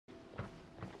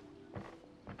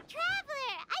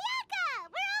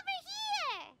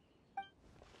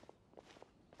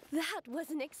That was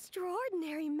an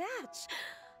extraordinary match.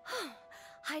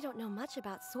 I don't know much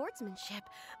about swordsmanship,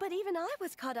 but even I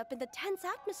was caught up in the tense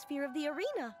atmosphere of the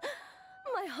arena.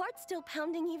 My heart's still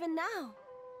pounding even now.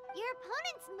 Your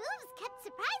opponent's moves kept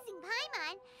surprising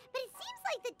Paimon, but it seems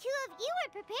like the two of you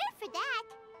were prepared for that.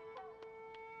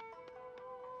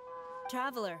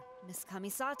 Traveler, Miss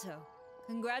Kamisato,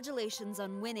 congratulations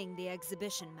on winning the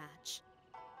exhibition match.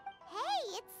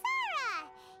 Hey, it's Sara!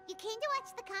 You came to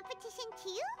watch the competition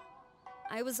too?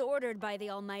 I was ordered by the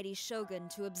Almighty Shogun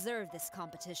to observe this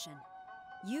competition.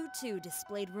 You two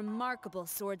displayed remarkable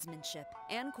swordsmanship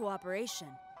and cooperation.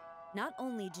 Not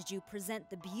only did you present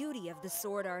the beauty of the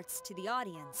sword arts to the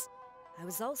audience, I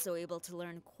was also able to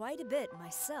learn quite a bit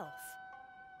myself.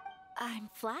 I'm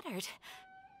flattered.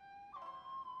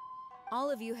 All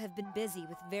of you have been busy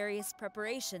with various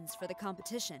preparations for the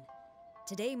competition.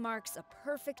 Today marks a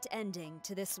perfect ending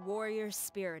to this Warrior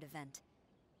Spirit event.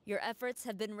 Your efforts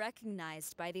have been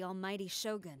recognized by the Almighty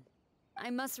Shogun. I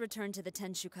must return to the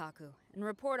Tenshukaku and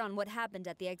report on what happened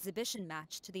at the exhibition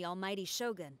match to the Almighty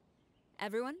Shogun.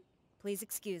 Everyone, please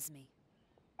excuse me.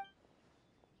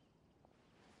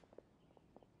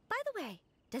 By the way,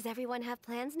 does everyone have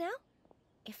plans now?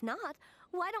 If not,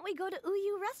 why don't we go to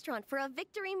Uyu Restaurant for a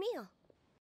victory meal?